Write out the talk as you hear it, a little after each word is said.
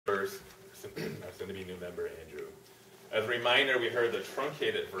soon to be new member Andrew. As a reminder, we heard the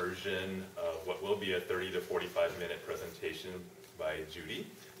truncated version of what will be a 30 to 45-minute presentation by Judy.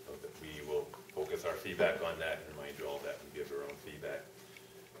 So that we will focus our feedback on that and remind you all that and give her own feedback.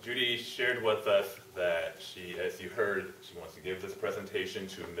 Judy shared with us that she, as you heard, she wants to give this presentation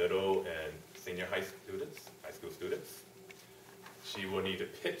to middle and senior high school students. She will need to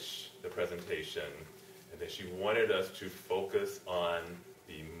pitch the presentation, and that she wanted us to focus on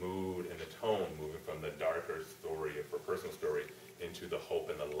the mood and the tone moving from the darker story or personal story into the hope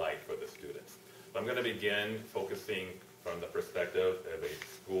and the light for the students. So I'm going to begin focusing from the perspective of a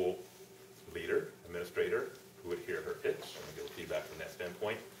school leader, administrator, who would hear her pitch and give feedback from that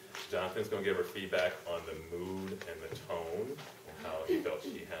standpoint. Jonathan's going to give her feedback on the mood and the tone and how he felt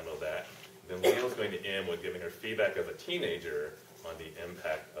she handled that. Then Leo's going to end with giving her feedback as a teenager on the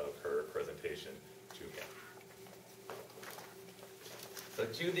impact of her presentation to him. So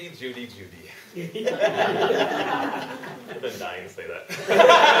Judy. I've been dying to say that.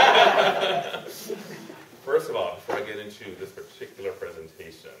 First of all, before I get into this particular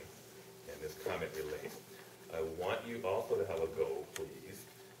presentation and this comment relay, I want you also to have a goal, please,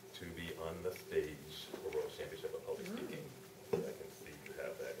 to be on the stage for World Championship of Public Speaking. I can see you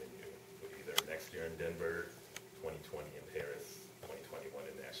have that in you. Either next year in Denver, 2020 in Paris, 2021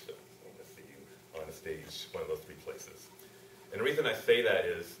 in Nashville. So I'm going to see you on the stage, one of those three places. And the reason I say that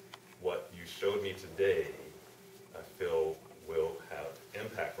is what you showed me today, I feel will have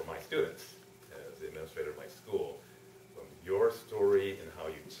impact for my students as the administrator of my school. From your story and how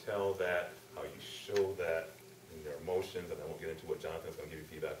you tell that, how you show that, and your emotions, and I won't get into what Jonathan's going to give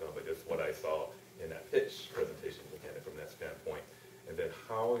you feedback on, but just what I saw in that pitch presentation, looking at it from that standpoint, and then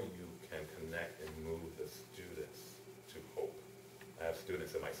how you can connect and move the students to hope. I have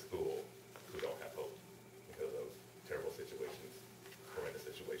students in my school who don't have hope because of terrible situations, horrendous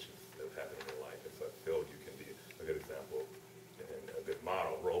situations that have happened in their life, and so I feel you can be a good example and a good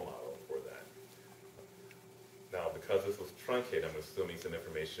role model for that. Now, because this was truncated, I'm assuming some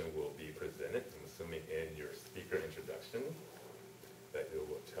information will be presented. I'm assuming in your speaker introduction that it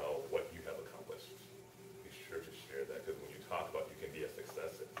will tell what you have accomplished. Be sure to share that, because when you talk about you can be a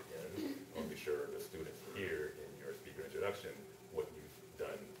success at the end, I want to be sure the students hear in your speaker introduction what you've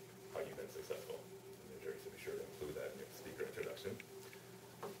done, how you've been successful. So be sure to include that in your speaker introduction.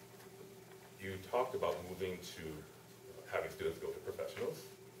 You talked about moving to having students go to professionals,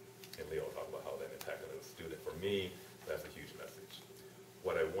 and Leo talked about how that impacted a student. For me, that's a huge message.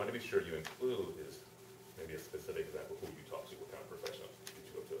 What I want to be sure you include is maybe a specific example who you talk to, what kind of professional. Did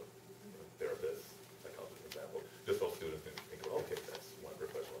you go to a therapist, psychologist, example, just so students can think, well, okay, that's one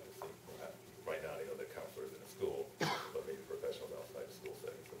professional I can see. Right now, they know that counselors in a school, but maybe professionals outside the school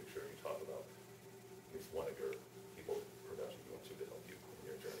setting. So be sure you talk about at least one of your people professionals you want to help you in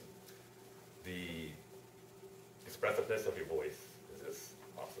your journey. The expressiveness of your voice is just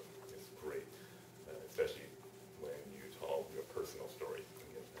awesome. It's great, especially when you tell your personal story.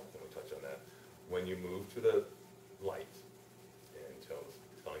 Again, we'll touch on that. When you move to the light and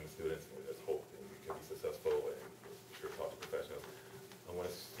telling the students there's hope and you can be successful and be sure to talk to professionals, I want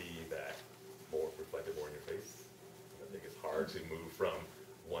to see that more reflected more in your face. I think it's hard to move from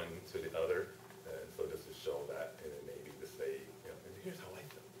one to the other, and so just to show that, and then maybe to say, and here's how I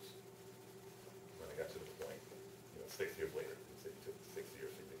felt when I got to the point, 6 years later. You said you took 6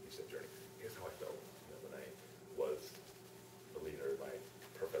 years to make your journey. Here's how I felt when I was the leader of my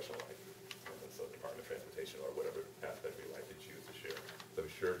professional life, so Department of Transportation or whatever aspect of your life you choose to share. So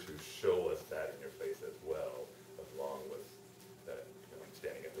be sure to show us that in your face as well, along with that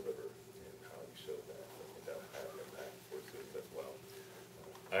standing at the river and how you show that. I think that'll have an impact for students as well.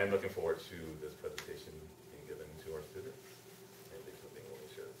 I'm looking forward to this presentation being given to our students and being able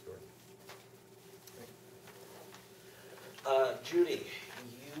to share the story. Judy,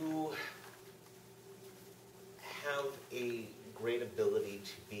 you have a great ability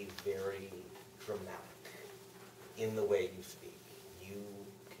to be very dramatic in the way you speak. You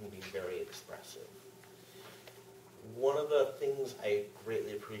can be very expressive. One of the things I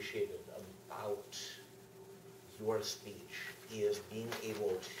greatly appreciated about your speech is being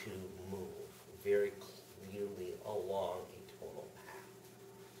able to move very clearly along a tonal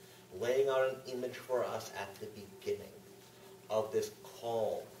path. Laying out an image for us at the beginning of this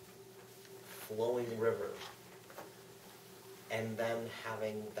calm, flowing river, and then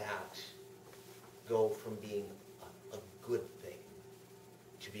having that go from being a good thing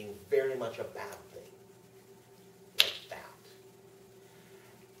to being very much a bad thing, like that.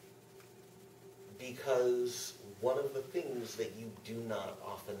 Because one of the things that you do not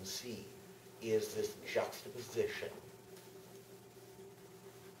often see is this juxtaposition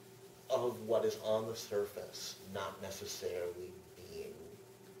of of what is on the surface not necessarily being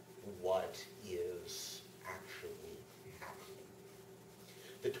what is actually happening.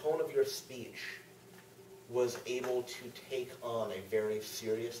 The tone of your speech was able to take on a very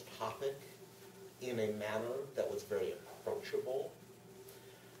serious topic in a manner that was very approachable,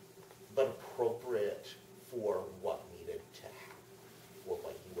 but appropriate for what needed to happen, for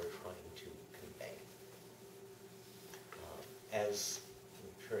what you were trying to convey. As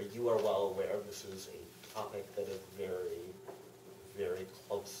I'm sure you are well aware, this is a topic that is very, very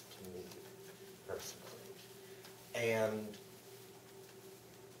close to me personally. And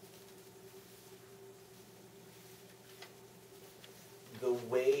the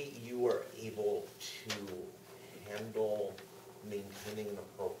way you were able to handle maintaining an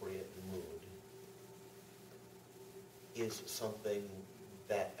appropriate mood is something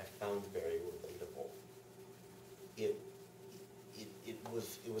that I found very relatable. It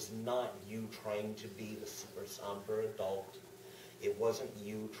was not you trying to be the super somber adult. It wasn't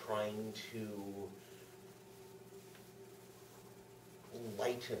you trying to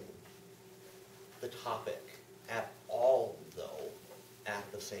lighten the topic at all, though,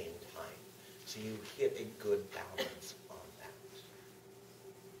 at the same time. So you hit a good balance on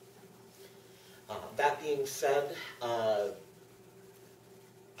that. That being said, I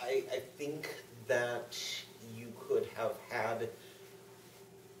think that you could have had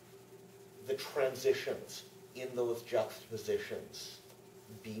the transitions in those juxtapositions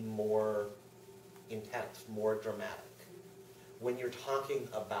be more intense, more dramatic. When you're talking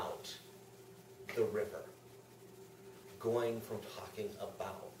about the river, going from talking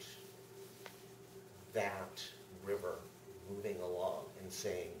about that river moving along and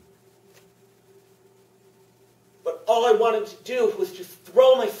saying, but all I wanted to do was just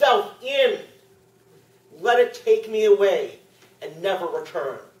throw myself in, let it take me away, and never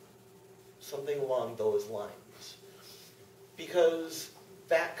return. Something along those lines. Because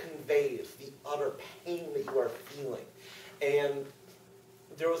that conveys the utter pain that you are feeling. And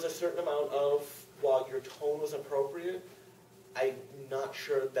there was a certain amount of, while your tone was appropriate, I'm not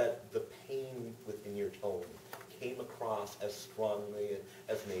sure that the pain within your tone came across as strongly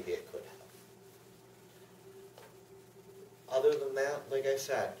as maybe it could have. Other than that, like I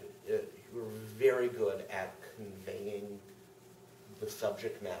said, you were very good at conveying the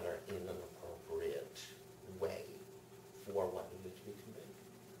subject matter in an appropriate way for what needed to be conveyed.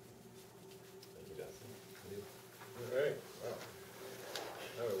 Thank you, Justin. All right. Wow.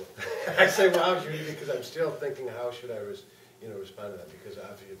 I say wow, Judy, because I'm still thinking how should I respond to that, because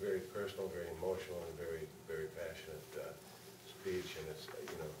obviously a very personal, very emotional, and very, very passionate speech, and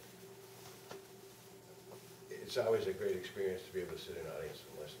it's always a great experience to be able to sit in an audience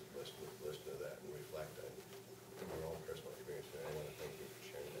and listen to that and reflect on your own personal experience, and I want to thank you for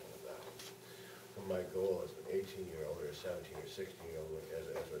sharing that with us. My goal as an 18-year-old or a 17 or 16-year-old, as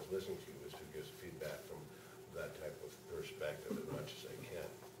I was listening to you, was to give feedback from that type of perspective as much as I can.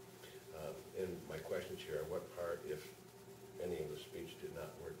 And my questions here are, what part, if any of the speech, did not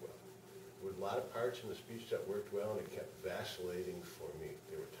work well? There were a lot of parts in the speech that worked well, and it kept vacillating for me.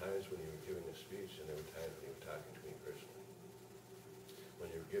 There were times when you were giving a speech, and there were times when you were talking to me personally. When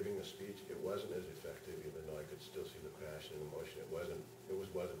you were giving a speech, it wasn't as effective, even though I could still see the passion and emotion. It wasn't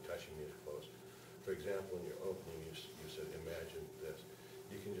touching me as close. For example, in your opening, you said, imagine this.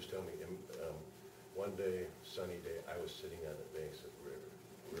 You can just tell me, one day, sunny day, I was sitting on the banks of the river.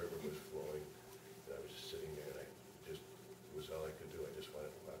 The river was flowing, and I was just sitting there, and it was all I could do. I just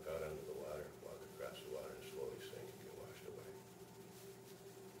wanted to walk out onto the water, walk across the water, and slowly sink and get washed away.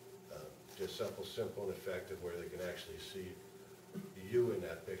 Just simple and effective, where they can actually see you in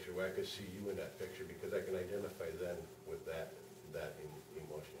that picture, where I could see you in that picture, because I can identify then with that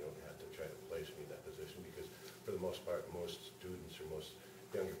emotion. You don't have to try to place me in that position, because for the most part, most students or most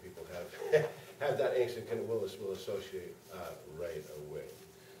younger people have have that angst and will associate right away.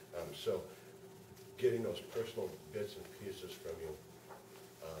 So getting those personal bits and pieces from you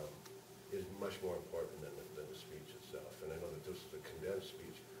is much more important than the speech itself. And I know that this is a condensed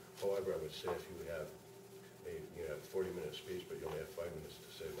speech. However, I would say if you have a 40-minute speech, but you only have 5 minutes to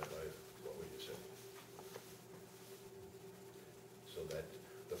save my life, what would you say? So that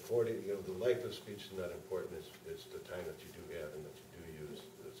the length of the speech is not important. It's the time that you do have and that you do use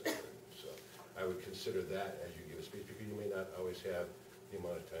that's important. So I would consider that as you give a speech, because you may not always have the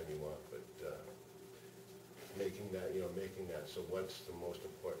amount of time you want, but making that. So what's the most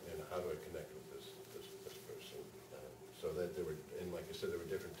important, and how do I connect with this person? So that there were, and like I said, there were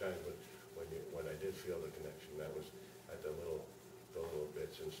different times when I did feel the connection. That was at the little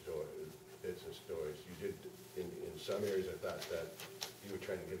bits and stories. You did in some areas. I thought that you you were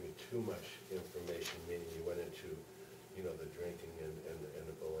trying to give me too much information, meaning you went into, you know, the drinking and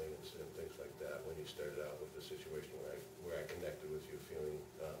the bullying and things like that, when you started out with the situation where I connected with you feeling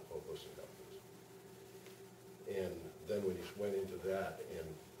hopeless and helpless. And then when you went into that, and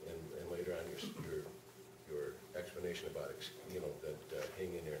later on your explanation about, you know, that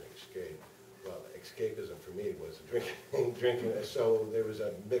hang in there and escape, well, escapism for me was drinking. So there was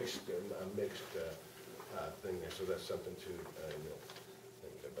a mixed thing there. So that's something to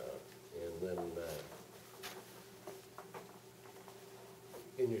think about. And then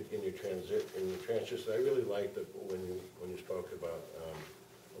in your transition, I really liked that when you spoke about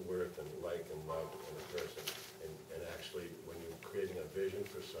worth and like and love in a person, and actually when you're creating a vision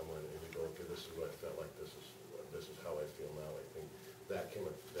for someone and you go, okay, this is what I felt like. This is how I feel now. I think that came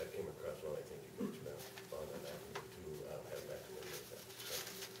across well. I think you could found that avenue to have that to with that. So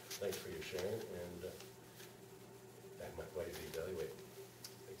thanks for your sharing, and that might play to evaluate.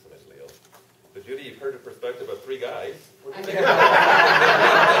 Thanks so much, Leo. So Judy, you've heard the perspective of three guys. What do you think?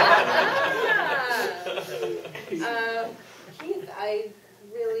 Keith, I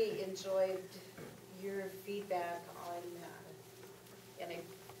really enjoyed your feedback on, and I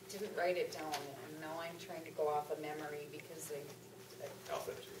didn't write it down, and now I'm trying to go off of memory because I'll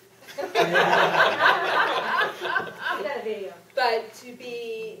send you. I got a video. But to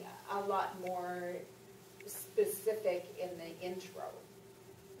be a lot more specific in the intro.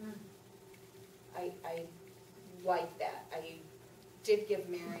 I like that. I did give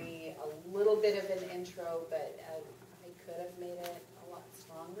Mary a little bit of an intro, but I could have made it a lot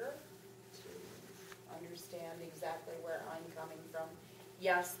stronger to understand exactly where I'm coming from.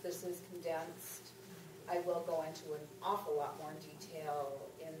 Yes, this is condensed. I will go into an awful lot more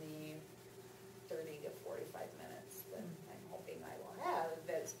detail in the 30 to 45 minutes that I'm hoping I will have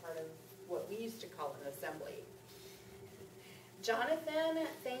as part of what we used to call an assembly. Jonathan,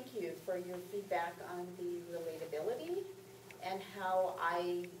 thank you for your feedback on the relatability and how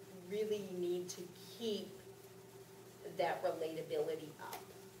I really need to keep that relatability up.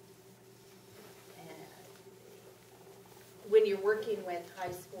 And when you're working with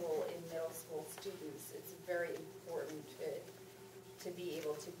high school and middle school students, it's very important to be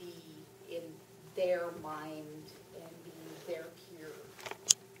able to be in their mind and be their peer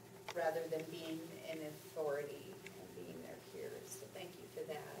rather than being an authority and being their peers. So thank you for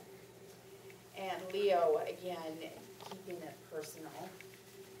that. And Leo, again, keeping it personal.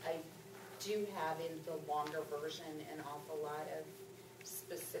 I do have in the longer version an awful lot of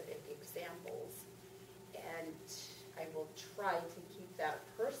specific examples, and I will try to keep that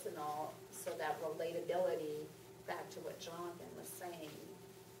personal so that relatability, back to what Jonathan was saying,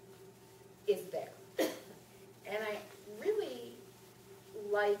 is there. And I really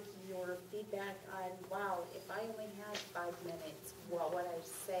like your feedback on, wow, if I only had 5 minutes, what would I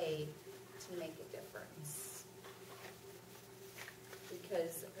say to make a difference?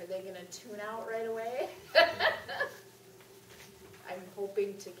 Because are they going to tune out right away? I'm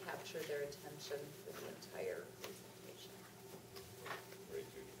hoping to capture their attention for the entire presentation. Great,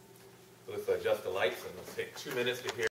 Judy. So let's adjust the lights and let's take 2 minutes to hear